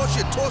 Just cause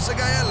you toss a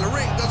guy out of the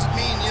ring doesn't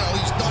mean, you know,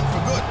 he's done for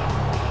good.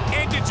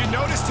 And did you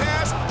notice,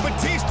 Taz?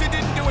 Batista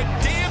didn't do a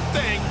damn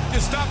thing to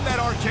stop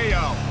that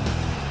RKO.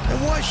 And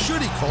why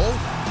should he, Cole?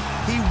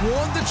 He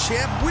warned the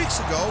champ weeks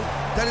ago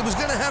that he was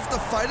going to have to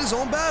fight his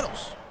own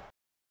battles.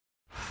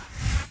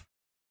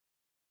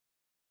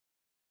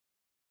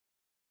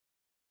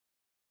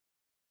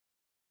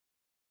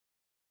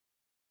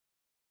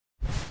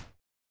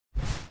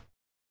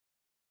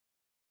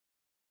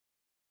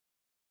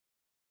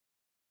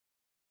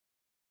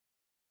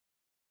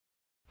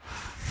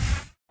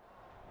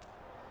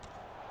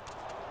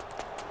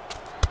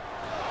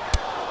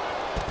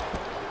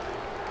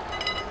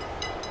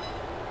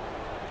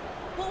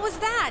 What was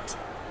that?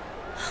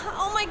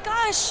 Oh my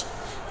gosh!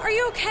 Are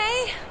you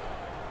okay?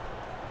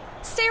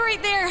 Stay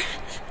right there.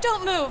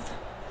 Don't move.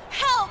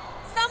 Help!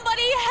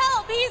 Somebody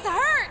help! He's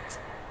hurt!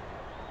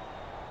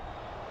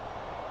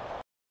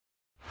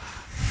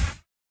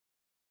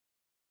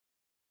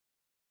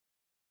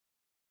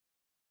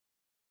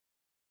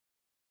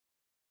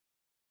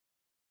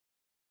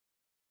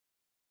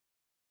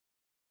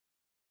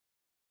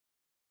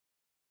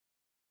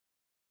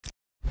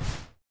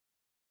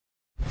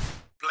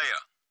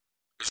 Player,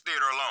 it's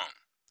theater alone.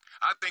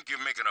 I think you're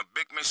making a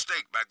big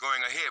mistake by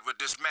going ahead with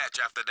this match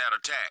after that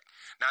attack.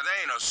 Now, there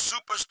ain't a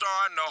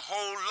superstar in the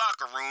whole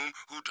locker room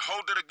who'd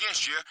hold it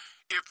against you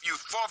if you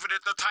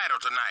forfeited the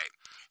title tonight.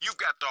 You've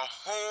got the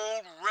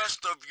whole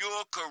rest of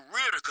your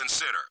career to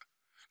consider.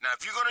 Now,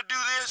 if you're gonna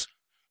do this,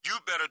 you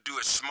better do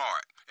it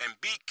smart and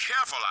be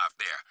careful out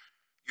there.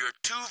 You're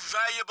too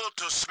valuable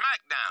to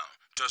Smackdown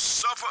to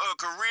suffer a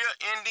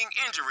career-ending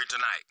injury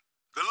tonight.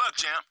 Good luck,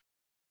 champ.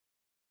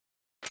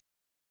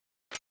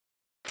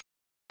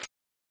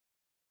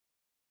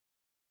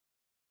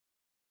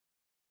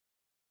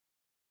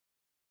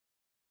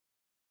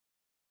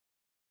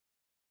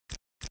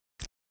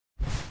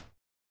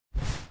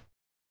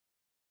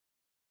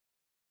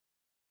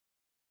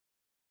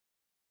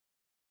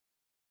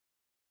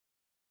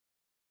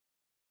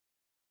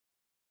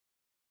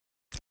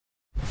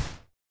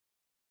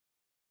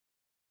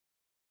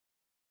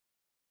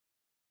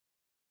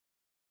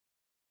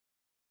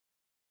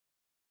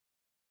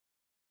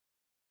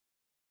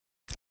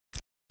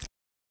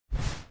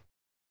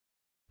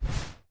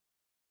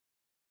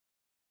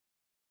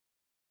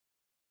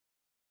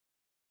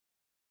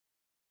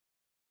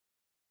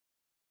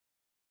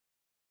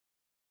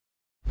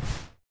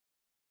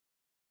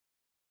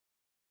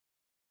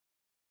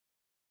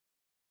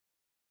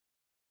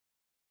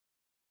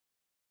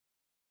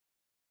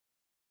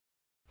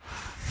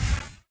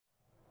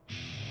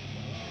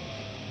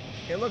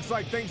 It looks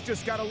like things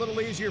just got a little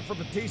easier for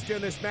Batista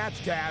in this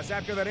match, Taz.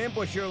 After that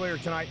ambush earlier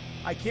tonight,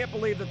 I can't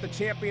believe that the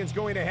champion's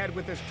going ahead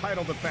with this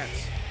title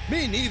defense.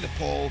 Me neither,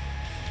 Cole.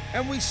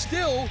 And we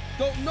still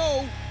don't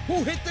know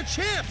who hit the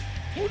champ.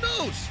 Who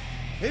knows?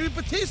 Maybe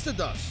Batista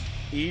does.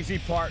 Easy,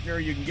 partner.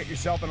 You can get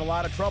yourself in a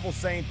lot of trouble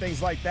saying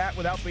things like that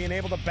without being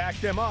able to back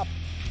them up.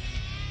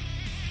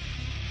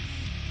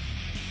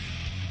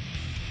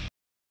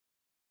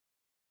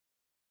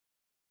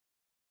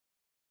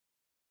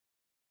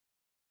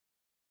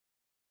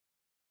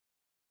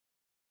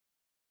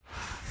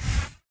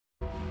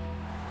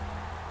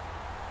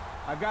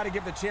 I've got to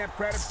give the champ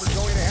credit for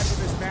going ahead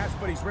with this match,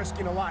 but he's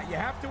risking a lot. You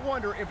have to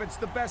wonder if it's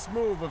the best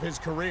move of his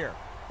career.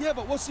 Yeah,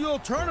 but what's the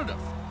alternative?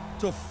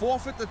 To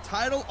forfeit the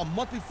title a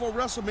month before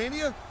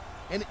WrestleMania?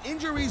 An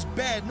injury's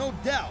bad, no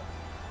doubt.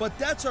 But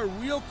that's a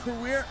real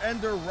career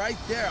ender right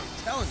there,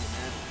 I'm telling you,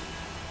 man.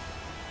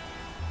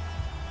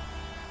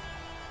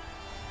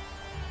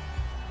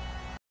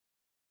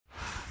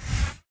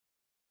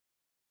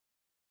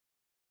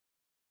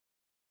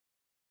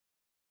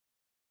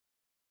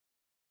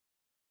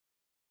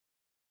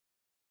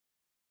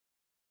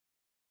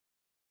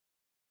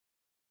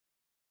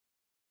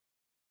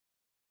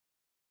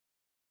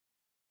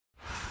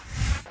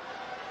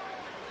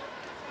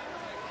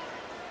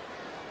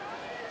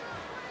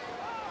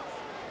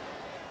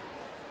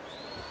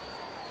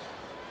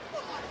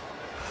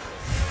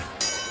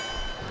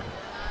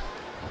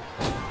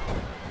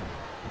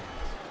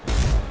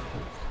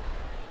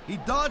 He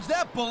dodged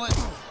that bullet.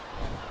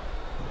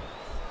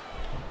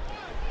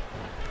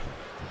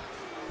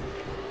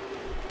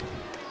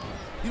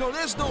 You know,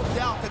 there's no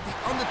doubt that The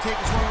Undertaker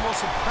is one of the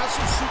most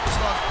impressive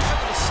superstars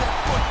ever to set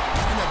foot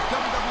in the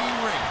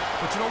WWE ring.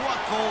 But you know what,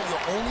 Cole?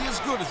 You're only as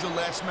good as your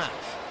last match.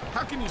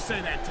 How can you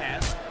say that,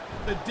 Taz?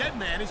 The dead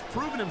man has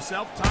proven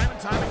himself time and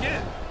time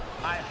again.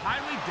 I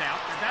highly doubt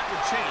that that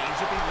would change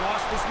if he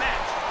lost this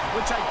match,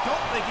 which I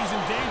don't think he's in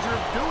danger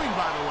of doing,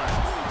 by the way.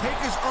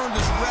 Taker's earned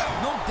his rep,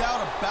 no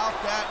doubt about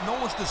that. No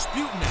one's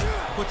disputing that.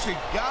 But you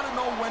gotta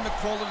know when to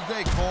call it a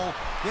day, Cole.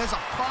 There's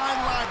a fine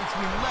line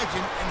between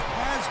legend and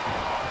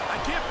has-been.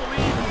 I can't believe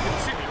you can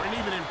sit here and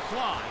even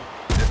imply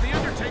that The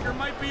Undertaker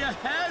might be a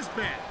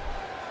has-been.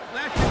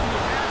 That could be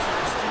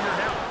hazardous to your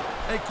health.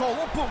 Hey, Cole,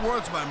 don't put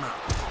words in my mouth.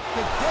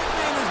 The dead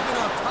man has been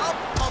on top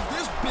of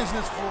this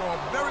business for a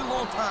very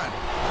long time.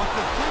 But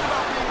the thing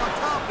about being on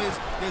top is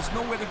there's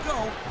nowhere to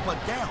go but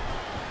down.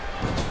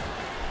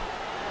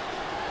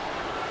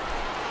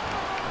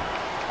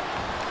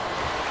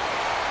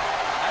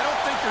 I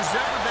don't think there's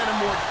ever been a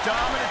more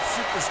dominant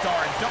superstar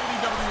in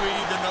WWE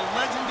than the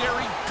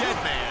legendary dead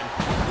man,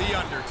 The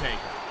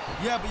Undertaker.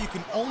 Yeah, but you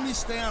can only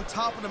stay on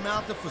top of the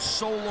mountain for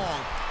so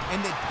long.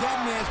 And the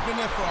dead man's been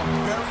there for a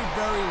very,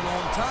 very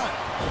long time.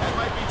 That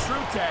might be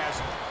true,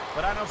 Taz.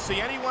 But I don't see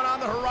anyone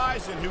on the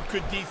horizon who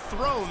could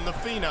dethrone the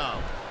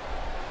Phenom.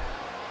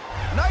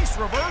 Nice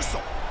reversal.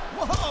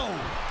 Whoa!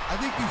 I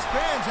think these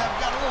fans have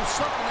got a little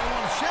something they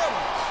want to share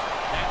with us.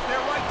 That's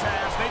their right,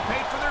 Taz. They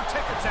paid for their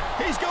tickets.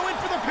 He's going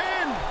for the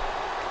pin.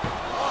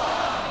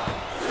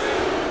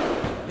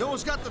 You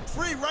almost got the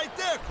 3 right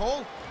there,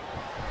 Cole.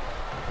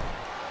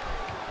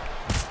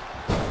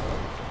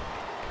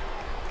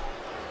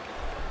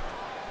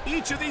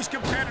 Each of these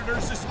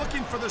competitors is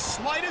looking for the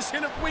slightest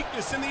hint of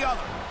weakness in the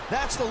other.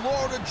 That's the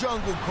law of the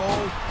jungle,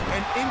 Cole.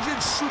 An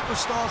injured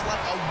superstar's like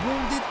a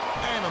wounded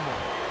animal.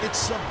 It's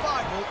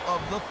survival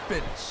of the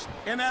fittest.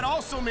 And that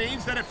also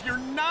means that if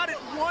you're not at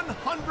 100%,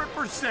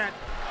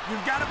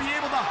 you've got to be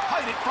able to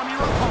hide it from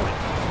your opponent.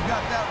 You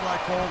got that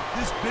right, Cole.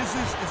 This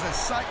business is as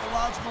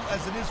psychological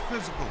as it is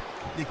physical.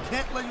 You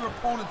can't let your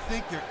opponent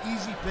think you're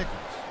easy pickings.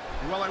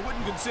 Well, I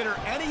wouldn't consider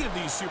any of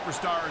these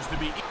superstars to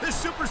be. This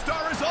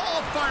superstar is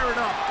all fired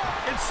up,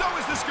 and so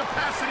is this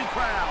capacity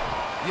crowd.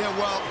 Yeah,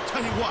 well,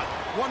 tell you what,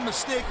 one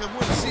mistake and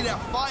we'll see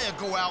that fire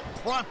go out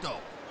pronto.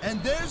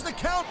 And there's the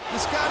count.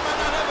 This guy might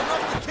not have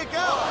enough to kick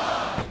out.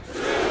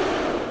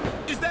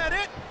 Is that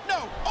it?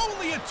 No,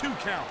 only a 2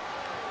 count.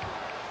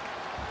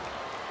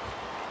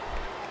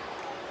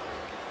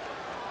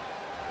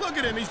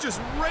 Look at him, he's just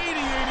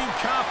radiating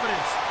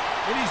confidence.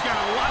 And he's got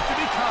a lot to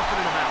be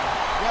confident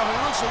about. Yeah, but he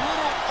looks a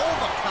little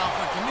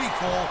overconfident to me,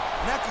 Cole.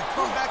 And that could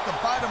come back to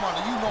bite him on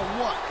a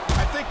you-know-what.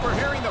 I think we're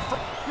hearing the... I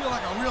feel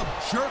like a real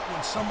jerk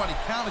when somebody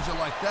counters you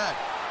like that.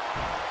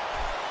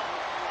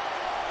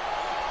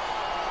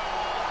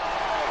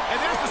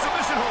 And there's the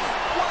submission hold.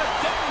 What a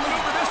deadly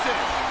maneuver this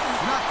is.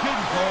 You're not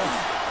kidding, Cole.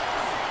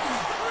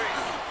 3,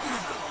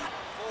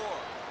 4.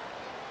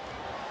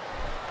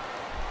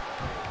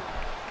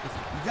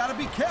 You gotta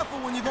be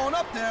careful when you're going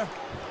up there.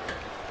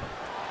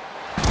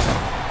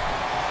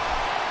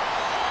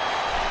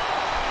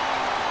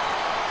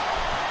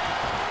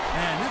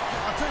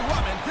 I'll tell you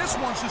what, man, this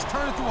one's just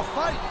turned into a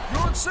fight.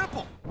 Pure and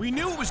simple. We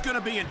knew it was going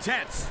to be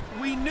intense.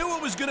 We knew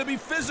it was going to be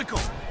physical.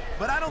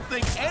 But I don't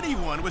think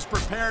anyone was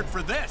prepared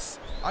for this.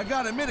 I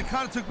gotta admit, it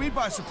kind of took me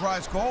by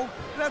surprise, Cole.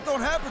 That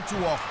don't happen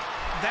too often.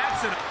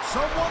 That's it.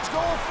 Someone's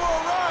going for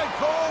a ride,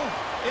 Cole.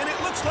 And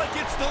it looks like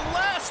it's the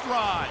last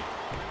ride.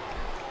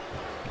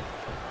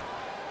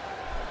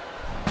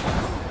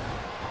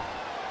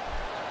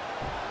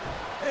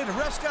 Hey, the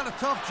ref's got a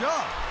tough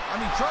job. I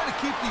mean, trying to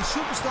keep these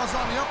superstars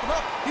on the up and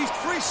up. He's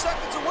 3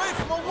 seconds away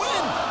from a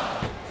win.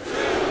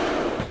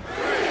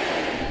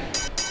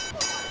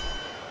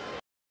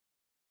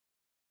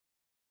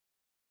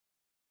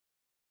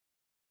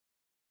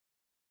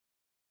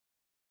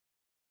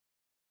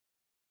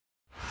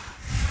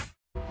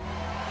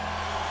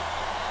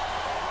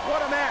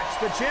 What a match.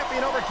 The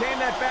champion overcame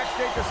that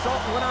backstage assault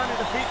and went on to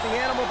defeat the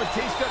Animal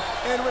Batista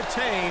and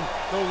retain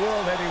the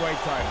World Heavyweight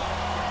title.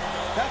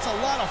 That's a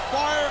lot of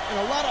fire and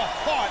a lot of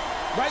heart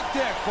right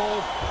there,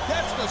 Cole.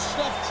 That's the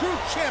stuff true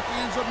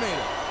champions are made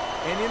of.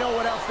 And you know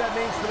what else that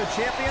means for the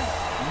champion?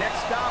 Next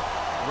stop,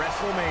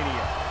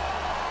 WrestleMania.